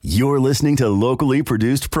You're listening to locally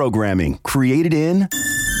produced programming created in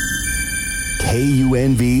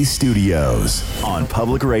KUNV Studios on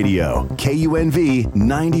Public Radio, KUNV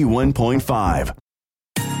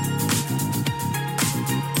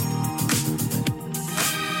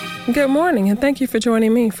 91.5. Good morning, and thank you for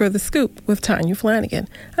joining me for The Scoop with Tayshia Flanagan.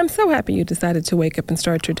 I'm so happy you decided to wake up and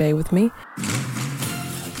start your day with me.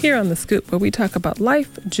 Here on The Scoop, where we talk about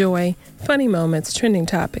life, joy, funny moments, trending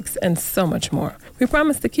topics, and so much more. We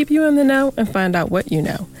promise to keep you in the know and find out what you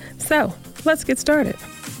know. So, let's get started.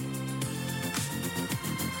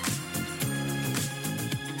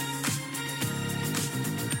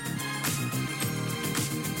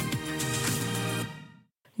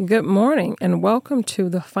 Good morning, and welcome to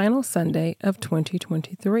the final Sunday of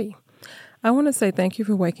 2023. I want to say thank you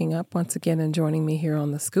for waking up once again and joining me here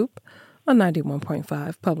on The Scoop on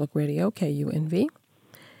 91.5 Public Radio, KUNV.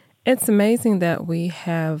 It's amazing that we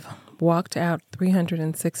have walked out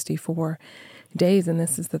 364 days, and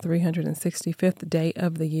this is the 365th day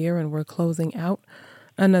of the year, and we're closing out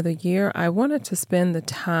another year. I wanted to spend the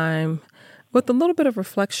time with a little bit of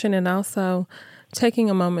reflection and also taking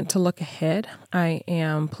a moment to look ahead. I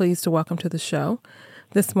am pleased to welcome to the show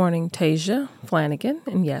this morning Tayshia Flanagan,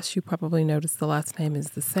 and yes, you probably noticed the last name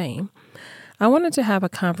is the same. I wanted to have a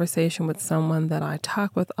conversation with someone that I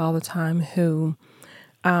talk with all the time who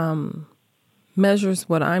measures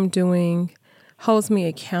what I'm doing, holds me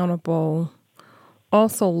accountable,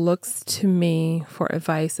 also looks to me for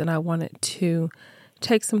advice, and I wanted to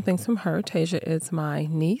take some things from her. Tayshia is my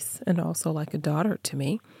niece and also like a daughter to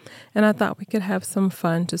me. And I thought we could have some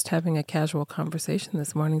fun just having a casual conversation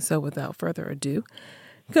this morning. So without further ado,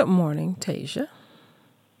 good morning, Tayshia.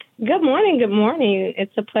 Good morning. Good morning.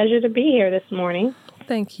 It's a pleasure to be here this morning.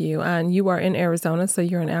 Thank you. And you are in Arizona, so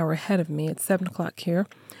you're an hour ahead of me. It's 7 o'clock here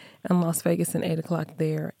in Las Vegas and 8 o'clock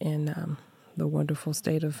there in the wonderful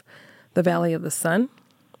state of the Valley of the Sun.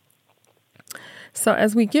 So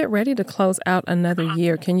as we get ready to close out another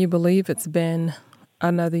year, can you believe it's been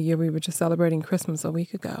another year? We were just celebrating Christmas a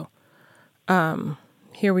week ago.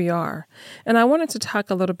 Here we are. And I wanted to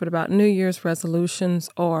talk a little bit about New Year's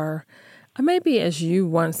resolutions, or maybe as you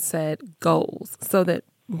once said, goals. So that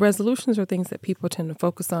resolutions are things that people tend to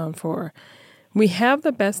focus on for. We have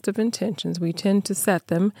the best of intentions. We tend to set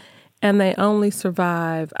them, and they only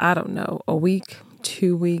survive, a week,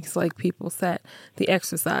 2 weeks, like people set the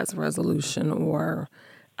exercise resolution, or,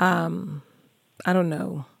 the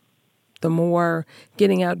more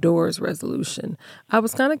getting outdoors resolution. I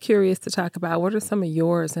was kind of curious to talk about what are some of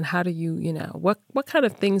yours, and how do you, what kind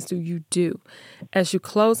of things do you do as you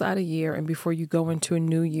close out a year and before you go into a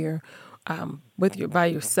new year, by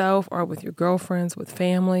yourself or with your girlfriends, with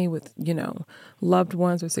family, with, loved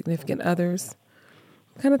ones or significant others?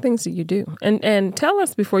 What kind of things do you do? And tell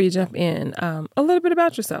us before you jump in a little bit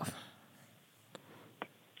about yourself.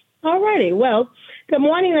 All righty. Well, good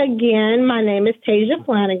morning again. My name is Tayshia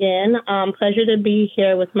Flanagan. Pleasure to be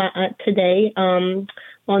here with my aunt today on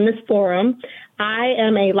this forum. I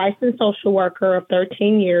am a licensed social worker of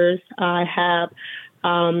 13 years. I have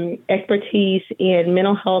expertise in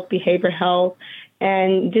mental health, behavioral health,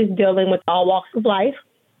 and just dealing with all walks of life.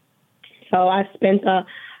 So I've spent a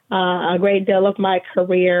great deal of my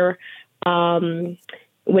career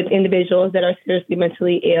with individuals that are seriously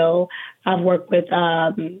mentally ill. I've worked with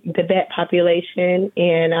the vet population,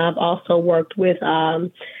 and I've also worked with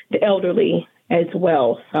the elderly as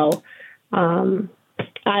well. So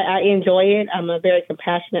I enjoy it. I'm a very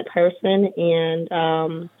compassionate person, and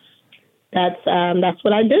that's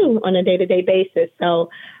what I do on a day-to-day basis. So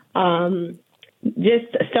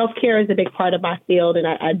just self-care is a big part of my field, and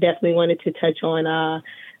I definitely wanted to touch on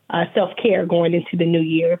self-care going into the new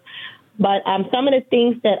year. But some of the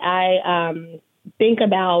things that I think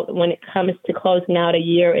about when it comes to closing out a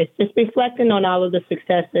year is just reflecting on all of the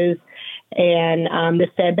successes and the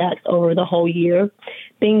setbacks over the whole year,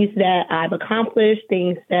 things that I've accomplished,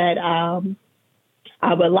 things that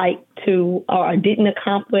I would like to or didn't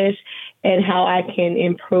accomplish, and how I can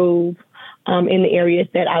improve in the areas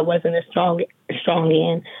that I wasn't as strong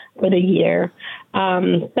in for the year.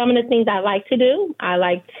 Some of the things I like to do, I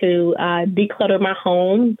like to declutter my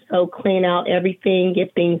home, so clean out everything,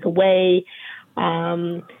 give things away.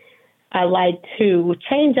 I like to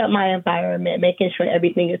change up my environment, making sure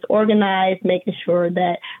everything is organized, making sure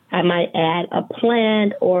that I might add a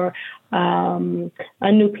plant or a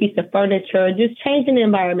new piece of furniture, just changing the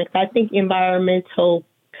environment. I think your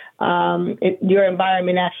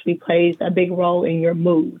environment actually plays a big role in your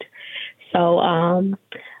mood. So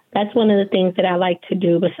that's one of the things that I like to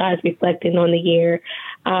do besides reflecting on the year.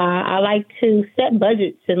 I like to set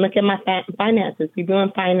budgets and look at my finances.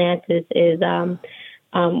 Reviewing finances is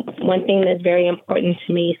one thing that's very important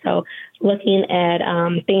to me. So looking at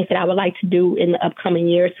things that I would like to do in the upcoming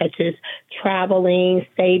year, such as traveling,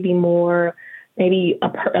 saving more, maybe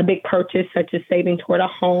a big purchase, such as saving toward a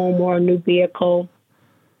home or a new vehicle.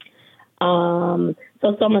 So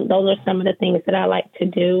those are some of the things that I like to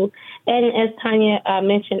do. And as Tanya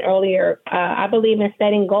mentioned earlier, I believe in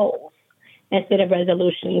setting goals instead of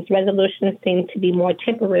resolutions. Resolutions seem to be more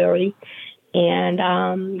temporary,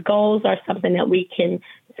 and goals are something that we can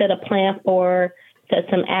set a plan for, set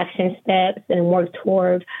some action steps, and work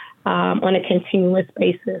toward on a continuous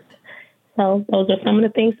basis. So those are some of the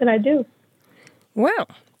things that I do. Well,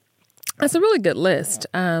 that's a really good list.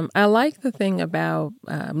 I like the thing about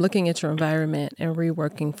looking at your environment and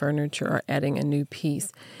reworking furniture or adding a new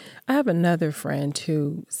piece. I have another friend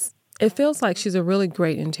who, it feels like she's a really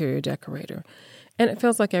great interior decorator. And it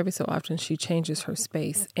feels like every so often she changes her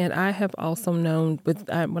space. And I have also known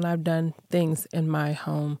when I've done things in my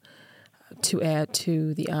home to add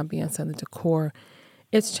to the ambience and the decor,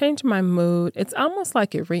 it's changed my mood. It's almost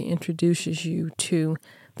like it reintroduces you to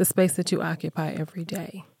the space that you occupy every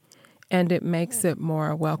day. And it makes it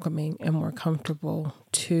more welcoming and more comfortable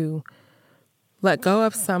to let go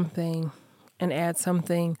of something and add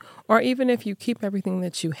something. Or even if you keep everything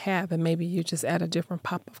that you have and maybe you just add a different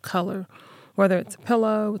pop of color, whether it's a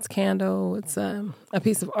pillow, it's a candle, it's a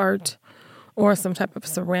piece of art, or some type of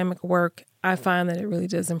ceramic work, I find that it really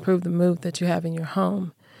does improve the mood that you have in your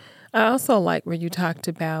home. I also like where you talked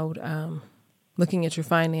about looking at your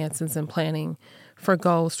finances and planning for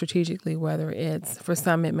goals strategically, whether it's, for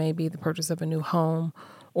some, it may be the purchase of a new home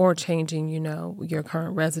or changing, your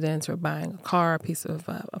current residence or buying a car, a piece of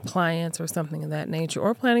appliance or something of that nature,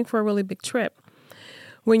 or planning for a really big trip.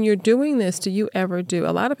 When you're doing this, do you ever do,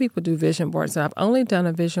 a lot of people do vision boards, and I've only done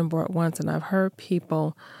a vision board once, and I've heard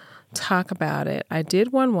people talk about it. I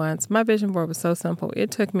did one once. My vision board was so simple.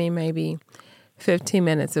 It took me maybe 15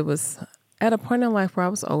 minutes. It was at a point in life where I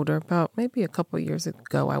was older, about maybe a couple of years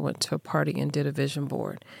ago, I went to a party and did a vision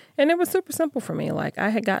board. And it was super simple for me. Like, I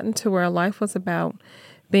had gotten to where life was about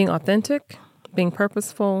being authentic, being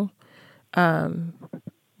purposeful,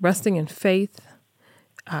 resting in faith,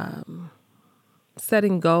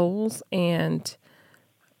 setting goals, and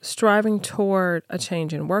striving toward a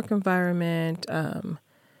change in work environment,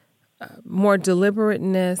 more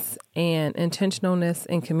deliberateness and intentionalness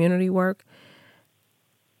in community work.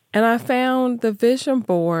 And I found the vision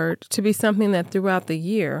board to be something that throughout the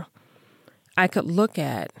year I could look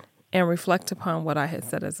at and reflect upon what I had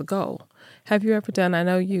set as a goal. Have you ever done, I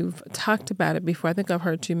know you've talked about it before, I think I've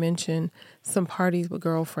heard you mention some parties with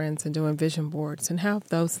girlfriends and doing vision boards, and how have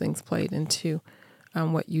those things played into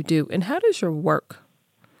what you do? And how does your work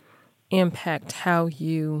impact how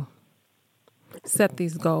you set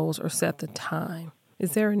these goals or set the time?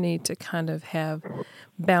 Is there a need to kind of have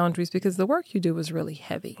boundaries? Because the work you do is really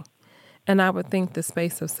heavy. And I would think the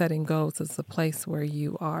space of setting goals is a place where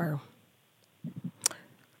you are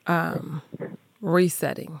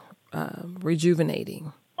resetting,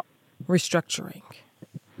 rejuvenating, restructuring,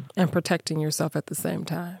 and protecting yourself at the same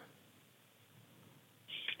time.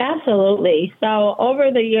 Absolutely. So over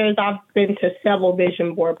the years, I've been to several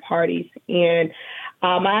vision board parties, and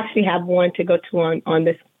I actually have one to go to on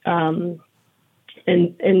this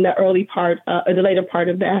in the early part, the later part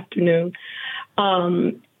of the afternoon.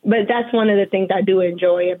 But that's one of the things I do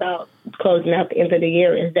enjoy about closing out the end of the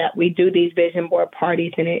year, is that we do these vision board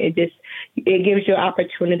parties, and it gives you an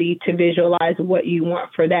opportunity to visualize what you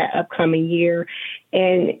want for that upcoming year.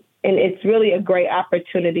 And it's really a great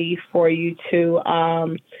opportunity for you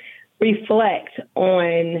to reflect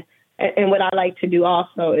on, and what I like to do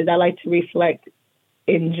also is I like to reflect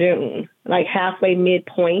in June, like halfway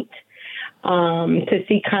midpoint, to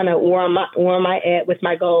see kind of where am I at with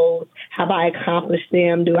my goals? Have I accomplished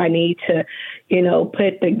them? Do I need to,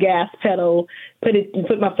 put the gas pedal, put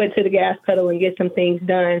my foot to the gas pedal and get some things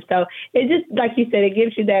done? So it just, like you said, it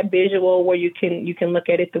gives you that visual where you can look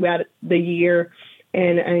at it throughout the year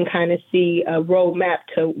and kind of see a roadmap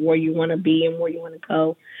to where you want to be and where you want to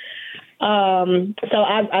go. So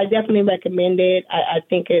I definitely recommend it. I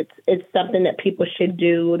think it's something that people should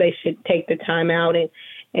do. They should take the time out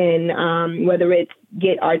and whether it's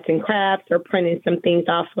get arts and crafts or printing some things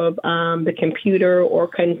off of the computer or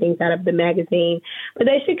cutting things out of the magazine. But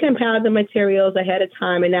they should compile the materials ahead of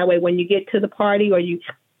time. And that way, when you get to the party or you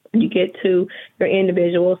get to your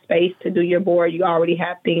individual space to do your board, you already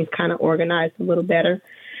have things kind of organized a little better.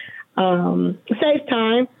 Saves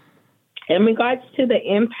time. In regards to the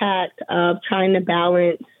impact of trying to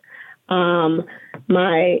balance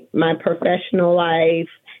my professional life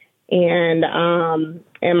and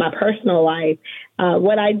my personal life,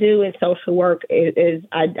 what I do in social work is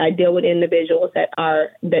I deal with individuals that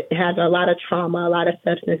have a lot of trauma, a lot of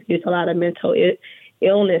substance use, a lot of mental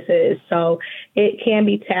illnesses. So it can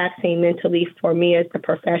be taxing mentally for me as a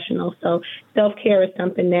professional. So self-care is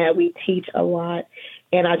something that we teach a lot,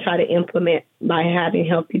 and I try to implement by having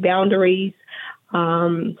healthy boundaries,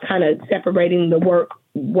 kind of separating the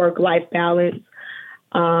work-life balance.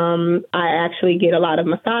 I actually get a lot of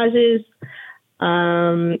massages.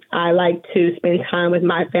 I like to spend time with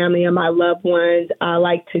my family and my loved ones. I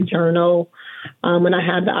like to journal when I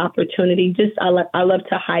have the opportunity. I love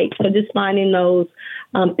to hike. So just finding those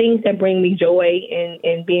things that bring me joy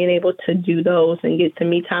and being able to do those and get some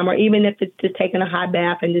me time, or even if it's just taking a hot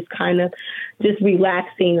bath and just kind of just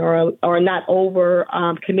relaxing or not over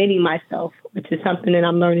committing myself, which is something that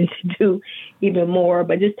I'm learning to do even more.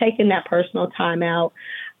 But just taking that personal time out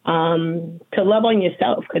to love on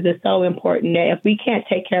yourself, because it's so important that if we can't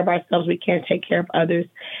take care of ourselves, we can't take care of others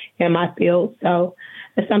in my field. So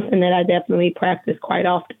it's something that I definitely practice quite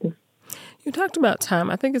often. You talked about time.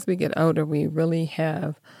 I think as we get older, we really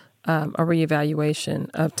have a reevaluation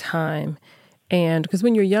of time. And because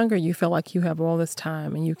when you're younger, you feel like you have all this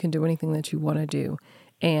time and you can do anything that you want to do.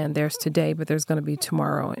 And there's today, but there's going to be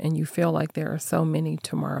tomorrow. And you feel like there are so many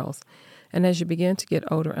tomorrows. And as you begin to get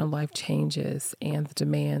older and life changes and the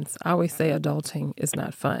demands, I always say adulting is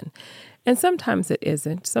not fun. And sometimes it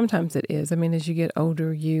isn't. Sometimes it is. I mean, as you get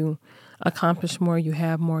older, you accomplish more, you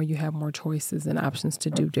have more choices and options to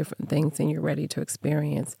do different things, and you're ready to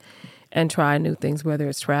experience and try new things, whether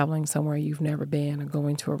it's traveling somewhere you've never been or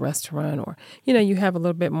going to a restaurant, or, you have a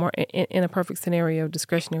little bit more, in a perfect scenario,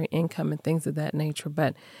 discretionary income and things of that nature.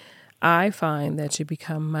 But I find that you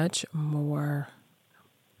become much more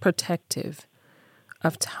protective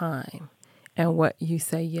of time and what you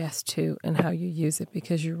say yes to and how you use it,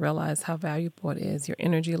 because you realize how valuable it is. Your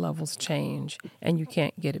energy levels change and you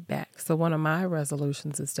can't get it back. So one of my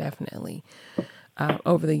resolutions is definitely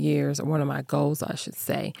over the years, or one of my goals, I should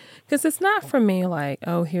say, because it's not for me like,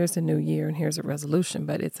 oh, here's a new year and here's a resolution,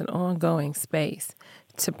 but it's an ongoing space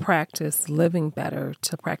to practice living better,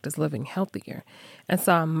 to practice living healthier. And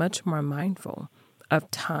so I'm much more mindful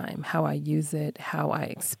of time, how I use it, how I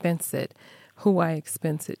expense it, who I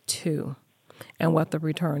expense it to, and what the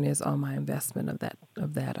return is on my investment of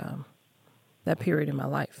that period in my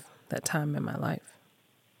life, that time in my life.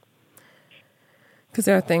 Because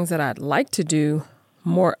there are things that I'd like to do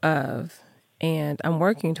more of, and I'm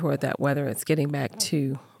working toward that, whether it's getting back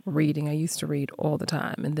to reading. I used to read all the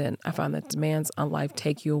time, and then I find that demands on life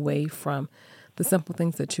take you away from the simple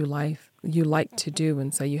things that you like to do,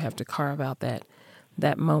 and so you have to carve out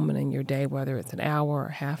that moment in your day, whether it's an hour or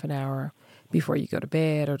half an hour before you go to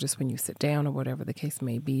bed, or just when you sit down, or whatever the case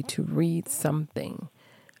may be, to read something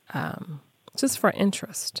just for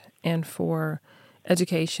interest and for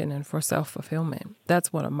education and for self-fulfillment.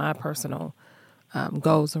 That's one of my personal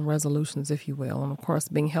goals and resolutions, if you will. And of course,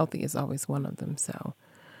 being healthy is always one of them. So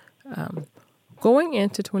going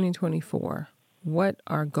into 2024, what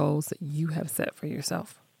are goals that you have set for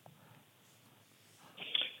yourself?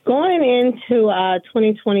 Going into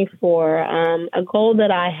 2024, a goal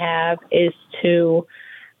that I have is to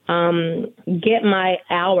get my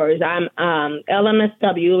hours. I'm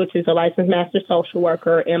LMSW, which is a licensed master social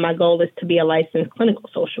worker, and my goal is to be a licensed clinical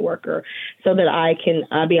social worker so that I can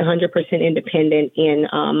be 100% independent in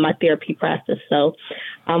my therapy practice. So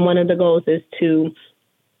one of the goals is to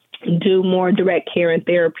do more direct care and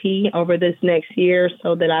therapy over this next year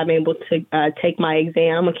so that I'm able to take my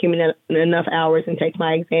exam, accumulate enough hours and take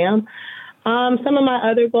my exam. Some of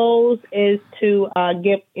my other goals is to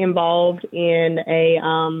get involved in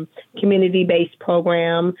a community-based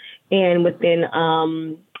program and within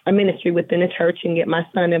a ministry within a church, and get my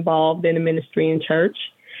son involved in a ministry in church.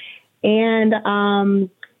 And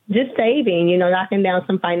just saving, knocking down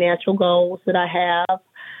some financial goals that I have.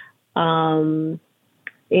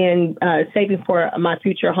 And saving for my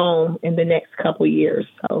future home in the next couple of years.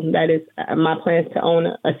 So that is my plans, to own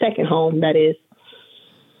a second home, that is.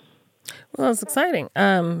 Well, it's exciting.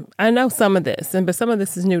 I know some of this, but some of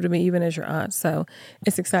this is new to me, even as your aunt. So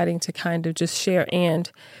it's exciting to kind of just share. And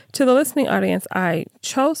to the listening audience, I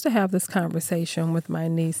chose to have this conversation with my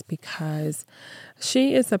niece because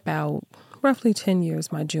she is about roughly 10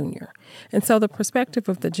 years my junior. And so the perspective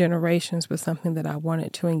of the generations was something that I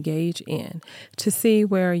wanted to engage in, to see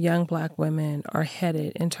where young Black women are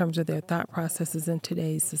headed in terms of their thought processes in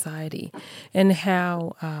today's society, and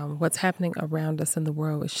how what's happening around us in the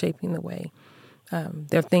world is shaping the way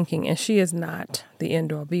they're thinking. And she is not the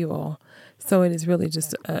end all be all. So it is really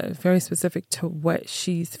just very specific to what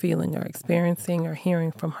she's feeling or experiencing or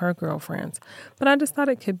hearing from her girlfriends. But I just thought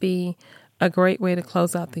it could be a great way to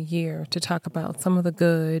close out the year to talk about some of the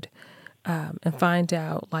good and find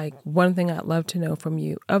out, like, one thing I'd love to know from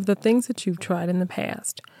you of the things that you've tried in the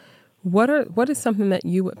past. What is something that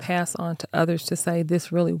you would pass on to others to say,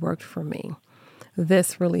 this really worked for me?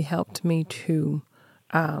 This really helped me to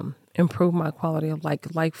improve my quality of life.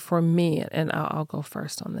 Like for me, and I'll go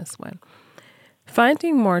first on this one.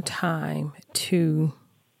 Finding more time to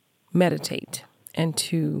meditate and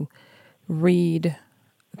to read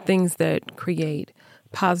things that create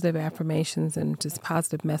positive affirmations and just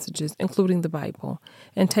positive messages, including the Bible,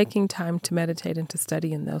 and taking time to meditate and to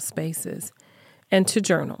study in those spaces and to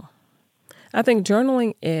journal. I think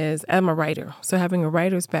journaling is, I'm a writer, so having a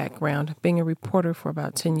writer's background, being a reporter for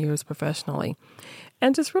about 10 years professionally,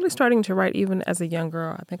 and just really starting to write even as a young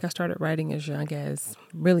girl. I think I started writing as young as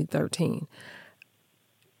really 13.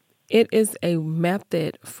 It is a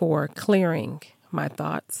method for clearing my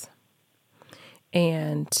thoughts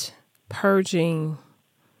and purging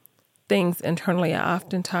things internally. I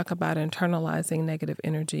often talk about internalizing negative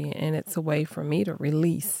energy, and it's a way for me to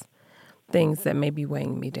release things that may be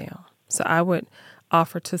weighing me down. So I would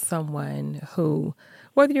offer to someone who,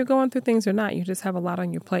 whether you're going through things or not, you just have a lot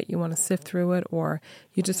on your plate, you want to sift through it, or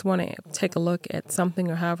you just want to take a look at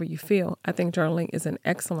something or however you feel, I think journaling is an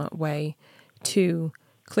excellent way to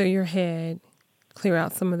clear your head, clear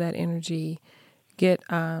out some of that energy,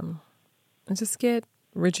 and just get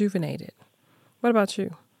rejuvenated. What about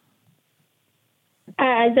you?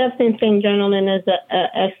 I definitely think journaling is an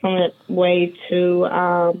excellent way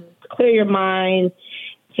to clear your mind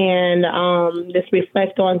and just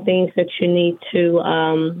reflect on things that you need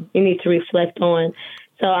to reflect on.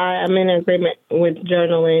 So I'm in agreement with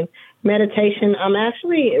journaling. Meditation, I'm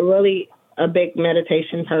actually really a big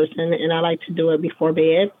meditation person, and I like to do it before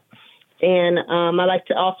bed. And I like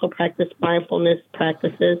to also practice mindfulness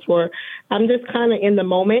practices where I'm just kind of in the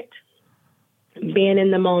moment, being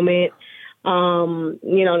in the moment,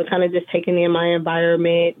 kind of just taking in my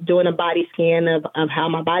environment, doing a body scan of how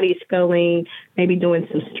my body's feeling, maybe doing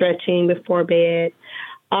some stretching before bed.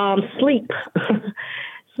 Sleep.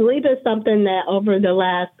 Sleep is something that over the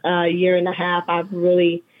last year and a half, I've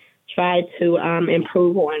really tried to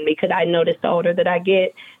improve on, because I notice the older that I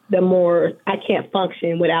get, the more I can't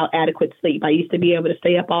function without adequate sleep. I used to be able to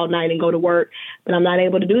stay up all night and go to work, but I'm not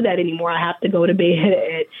able to do that anymore. I have to go to bed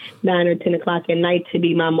at 9 or 10 o'clock at night to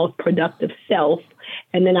be my most productive self.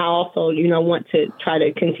 And then I also, want to try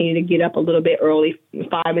to continue to get up a little bit early,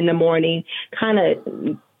 5 in the morning, kind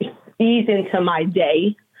of ease into my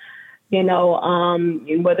day.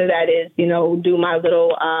 Whether that is, do my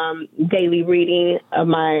little daily reading of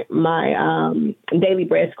my daily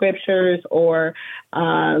bread scriptures, or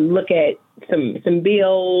look at some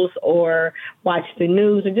bills, or watch the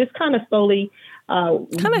news, or just kind of slowly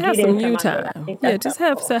kind of have some you time. Yeah, just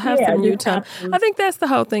have some you time. I think that's the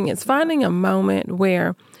whole thing. It's finding a moment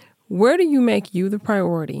where do you make you the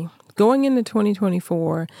priority going into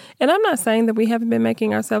 2024? And I'm not saying that we haven't been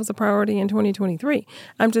making ourselves a priority in 2023.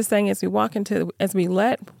 I'm just saying as we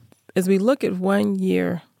look at one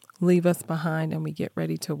year leave us behind and we get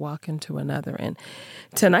ready to walk into another. And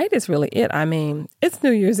tonight is really it. I mean, it's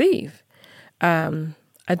New Year's Eve. I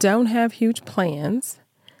don't have huge plans.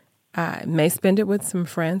 I may spend it with some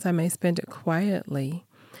friends. I may spend it quietly.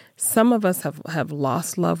 Some of us have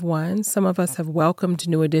lost loved ones. Some of us have welcomed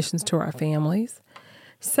new additions to our families.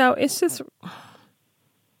 So it's just,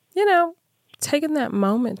 taking that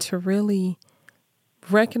moment to really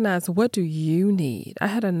recognize, what do you need? I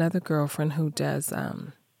had another girlfriend who does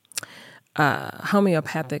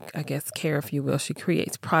homeopathic, care, if you will. She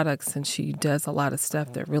creates products and she does a lot of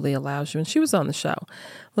stuff that really allows you. And she was on the show,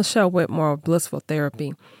 LaShelle Whitmore, Blissful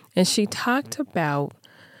Therapy. And she talked about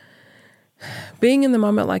being in the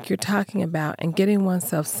moment like you're talking about, and getting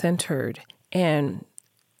oneself centered and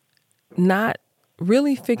not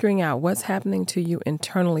really figuring out what's happening to you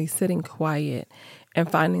internally, sitting quiet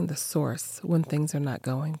and finding the source when things are not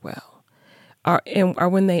going well. Or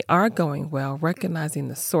when they are going well, recognizing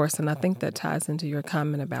the source. And I think that ties into your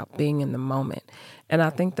comment about being in the moment. And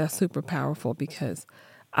I think that's super powerful, because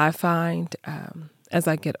I find as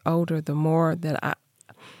I get older, the more that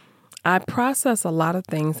I process a lot of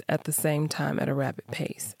things at the same time at a rapid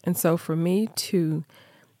pace. And so for me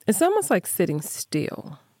it's almost like sitting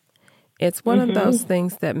still. It's one of those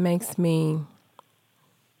things that makes me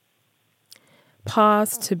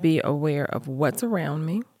pause to be aware of what's around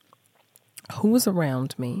me, who's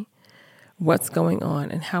around me, what's going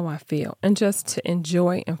on, and how I feel, and just to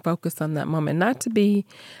enjoy and focus on that moment. Not to be,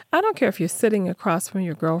 I don't care if you're sitting across from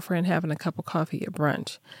your girlfriend having a cup of coffee at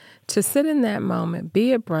brunch, to sit in that moment,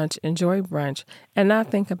 be at brunch, enjoy brunch, and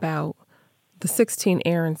not think about the 16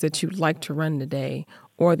 errands that you'd like to run today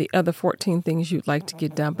or the other 14 things you'd like to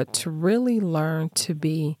get done, but to really learn to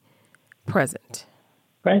be present.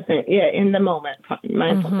 Present, yeah, in the moment.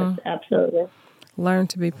 Mindfulness, absolutely. Learn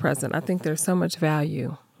to be present. I think there's so much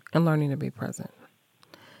value in learning to be present.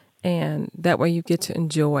 And that way you get to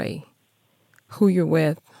enjoy who you're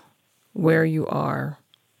with, where you are.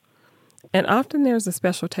 And often there's a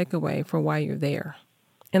special takeaway for why you're there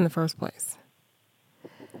in the first place.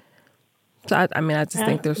 So, I just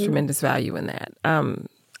think there's tremendous value in that.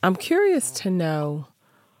 I'm curious to know,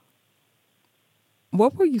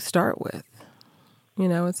 what will you start with?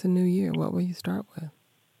 It's a new year. What will you start with?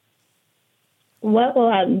 What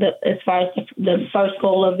will as far as the first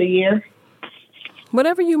goal of the year?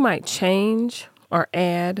 Whatever you might change or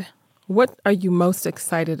add, what are you most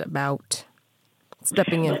excited about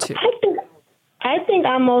stepping into? I think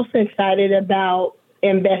I'm most excited about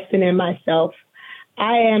investing in myself.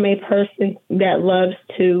 I am a person that loves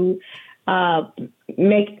to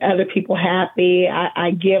make other people happy.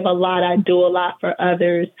 I give a lot. I do a lot for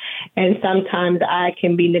others. And sometimes I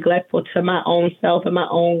can be neglectful to my own self and my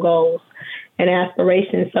own goals and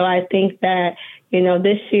aspirations. So I think that,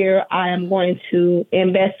 this year I am going to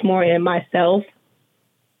invest more in myself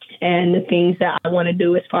and the things that I want to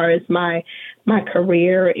do as far as my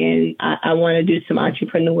career. And I want to do some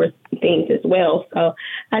entrepreneur things as well. So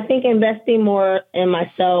I think investing more in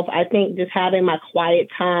myself, I think just having my quiet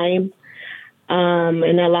time,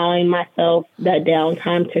 and allowing myself that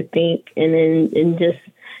downtime to think, and just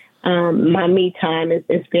my me time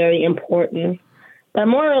is very important. But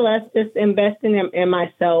more or less, just investing in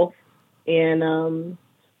myself, and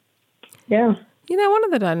yeah. One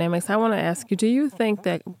of the dynamics I want to ask you: do you think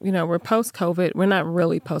that we're post-COVID? We're not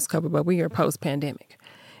really post-COVID, but we are post-pandemic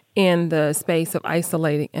in the space of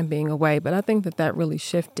isolating and being away. But I think that really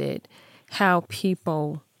shifted how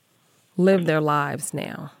people live their lives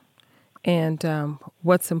now. And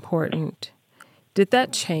what's important. Did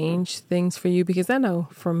that change things for you? Because I know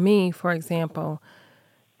for me, for example,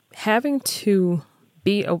 having to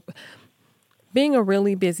being a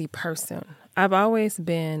really busy person, I've always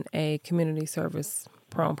been a community service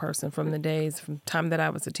prone person from the time that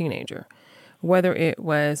I was a teenager, whether it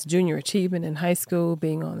was junior achievement in high school,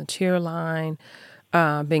 being on the cheer line,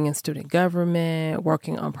 being in student government,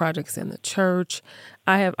 working on projects in the church.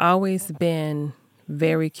 I have always been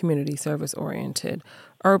very community service oriented,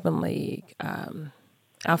 Urban League,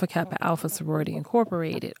 Alpha Kappa Alpha Sorority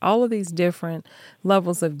Incorporated. All of these different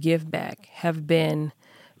levels of give back have been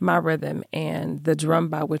my rhythm and the drum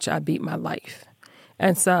by which I beat my life.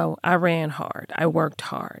 And so I ran hard. I worked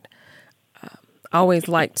hard. Always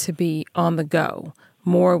liked to be on the go.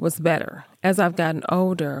 More was better. As I've gotten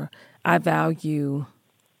older, I value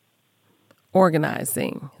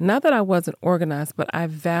organizing. Not that I wasn't organized, but I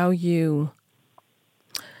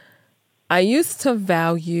used to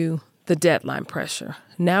value the deadline pressure.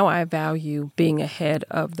 Now I value being ahead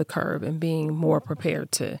of the curve and being more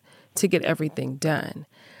prepared to get everything done.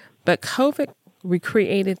 But COVID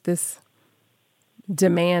recreated this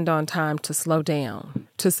demand on time to slow down.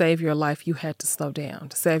 To save your life, you had to slow down.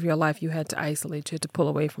 To save your life, you had to isolate. You had to pull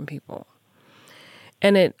away from people.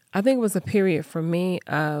 And I think it was a period for me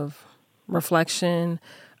of reflection,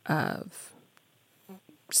 of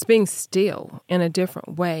just being still in a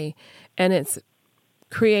different way. And it's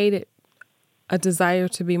created a desire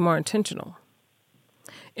to be more intentional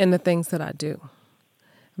in the things that I do.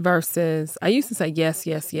 Versus, I used to say yes,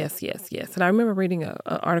 yes, yes, yes, yes. And I remember reading an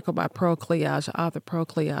article by Pearl Cleage, author Pearl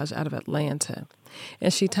Cleage out of Atlanta.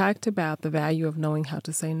 And she talked about the value of knowing how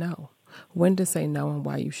to say no, when to say no and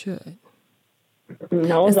why you should.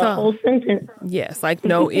 No is a whole sentence. Yes, like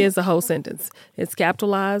no is a whole sentence. It's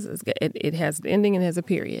capitalized. It has an ending and has a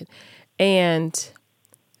period. And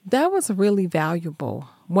that was really valuable.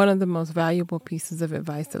 One of the most valuable pieces of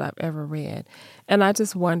advice that I've ever read. And I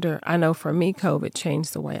just wonder, I know for me, COVID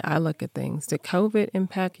changed the way I look at things. Did COVID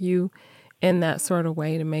impact you in that sort of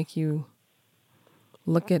way to make you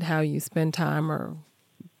look at how you spend time or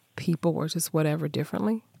people or just whatever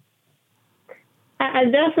differently? I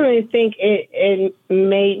definitely think it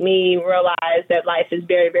made me realize that life is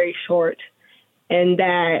very, very short, and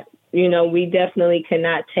that, we definitely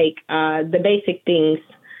cannot take the basic things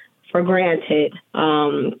for granted.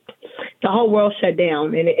 The whole world shut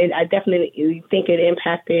down, and I definitely think it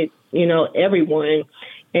impacted, everyone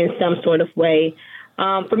in some sort of way.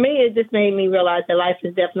 For me, it just made me realize that life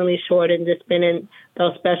is definitely short, and just being in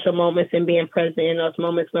those special moments and being present in those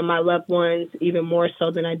moments with my loved ones, even more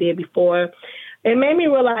so than I did before. It made me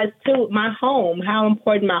realize, too, my home, how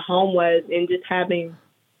important my home was, and just having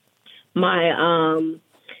my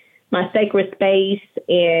sacred space,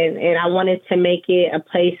 and I wanted to make it a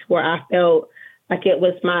place where I felt like it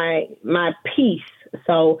was my peace.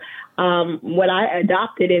 So what I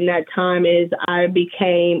adopted in that time is I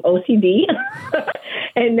became OCD,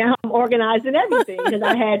 and now I'm organizing everything because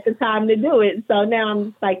I had the time to do it. So now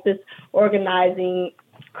I'm like this organizing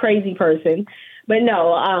crazy person. But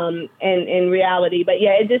no, in reality, but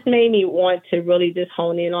yeah, it just made me want to really just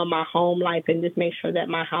hone in on my home life and just make sure that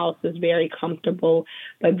my house is very comfortable,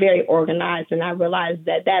 but very organized. And I realized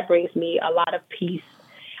that brings me a lot of peace.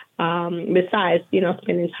 Besides,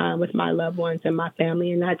 spending time with my loved ones and my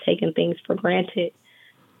family and not taking things for granted.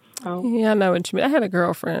 So. Yeah, I know what you mean. I had a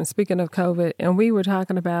girlfriend, speaking of COVID, and we were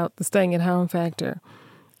talking about the staying at home factor.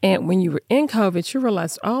 And when you were in COVID, you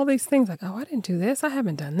realized all these things like, oh, I didn't do this. I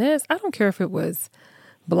haven't done this. I don't care if it was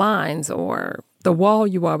blinds or the wall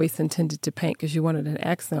you always intended to paint because you wanted an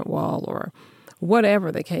accent wall or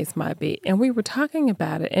whatever the case might be. And we were talking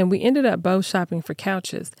about it, and we ended up both shopping for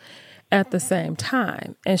couches at the same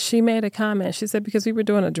time. And she made a comment. She said, because we were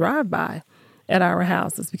doing a drive-by at our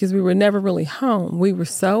houses, because we were never really home. We were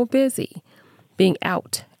so busy being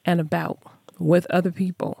out and about with other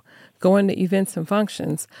people, going to events and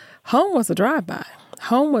functions. Home was a drive-by.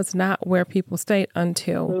 Home was not where people stayed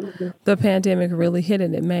until the pandemic really hit,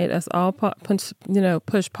 and it made us all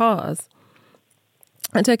push pause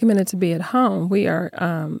and take a minute to be at home. We are,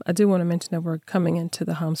 I do want to mention that we're coming into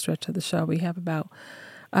the home stretch of the show. We have about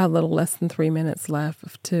a little less than 3 minutes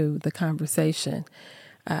left to the conversation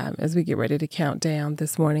as we get ready to count down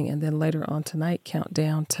this morning, and then later on tonight, count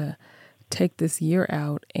down to take this year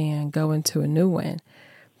out and go into a new one.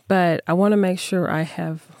 But I want to make sure I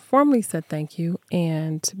have formally said thank you,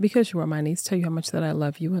 and because you are my niece, tell you how much that I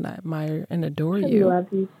love you and I admire and adore you. I love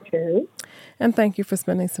you too. And thank you for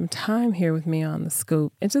spending some time here with me on The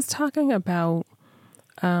Scoop and just talking about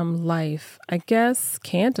life. I guess,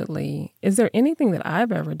 candidly, is there anything that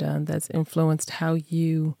I've ever done that's influenced how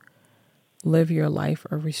you live your life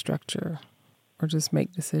or restructure or just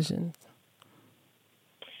make decisions?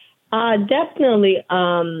 Definitely,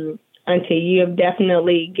 Auntie, you have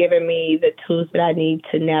definitely given me the tools that I need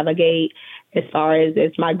to navigate as far as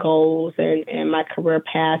my goals and my career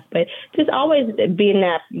path. But just always being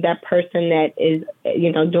that person that is,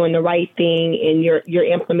 doing the right thing, and you're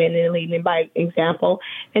implementing and leading by example.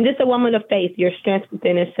 And just a woman of faith, your strength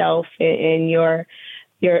within itself and your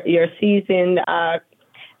seasoned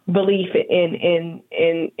belief in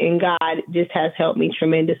God just has helped me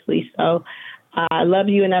tremendously. So I love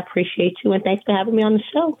you and I appreciate you, and thanks for having me on the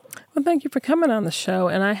show. Well, thank you for coming on the show.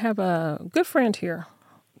 And I have a good friend here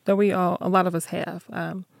that a lot of us have.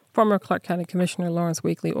 Former Clark County Commissioner Lawrence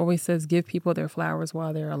Weekly always says, give people their flowers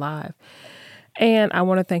while they're alive. And I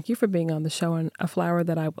want to thank you for being on the show. And a flower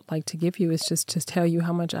that I would like to give you is just to tell you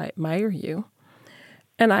how much I admire you.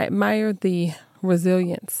 And I admire the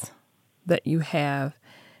resilience that you have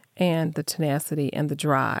and the tenacity and the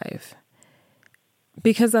drive.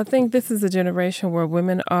 Because I think this is a generation where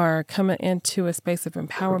women are coming into a space of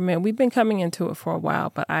empowerment. We've been coming into it for a while,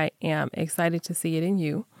 but I am excited to see it in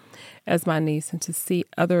you as my niece and to see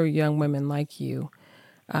other young women like you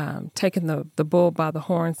taking the bull by the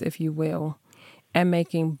horns, if you will, and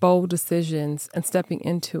making bold decisions and stepping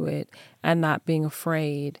into it and not being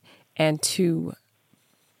afraid, and to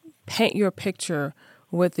paint your picture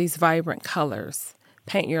with these vibrant colors.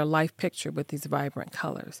 Paint your life picture with these vibrant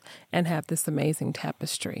colors and have this amazing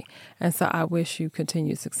tapestry. And so I wish you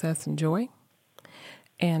continued success and joy.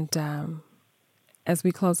 And as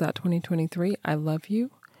we close out 2023, I love you.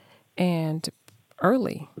 And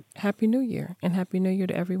early, Happy New Year. And Happy New Year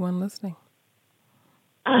to everyone listening.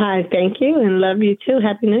 Thank you and love you too.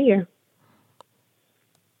 Happy New Year.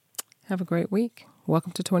 Have a great week.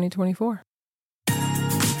 Welcome to 2024.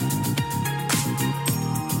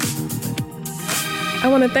 I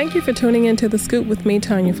want to thank you for tuning in to The Scoop with me,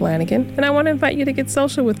 Tayshia Flanagan, and I want to invite you to get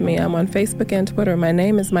social with me. I'm on Facebook and Twitter. My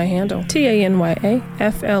name is my handle,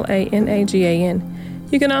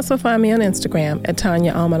 TANYAFLANAGAN. You can also find me on Instagram at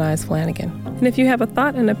Tanya Almanized Flanagan. And if you have a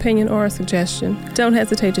thought, an opinion, or a suggestion, don't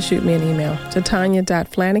hesitate to shoot me an email to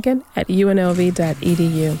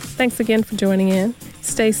tanya.flanagan@unlv.edu. Thanks again for joining in.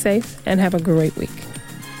 Stay safe and have a great week.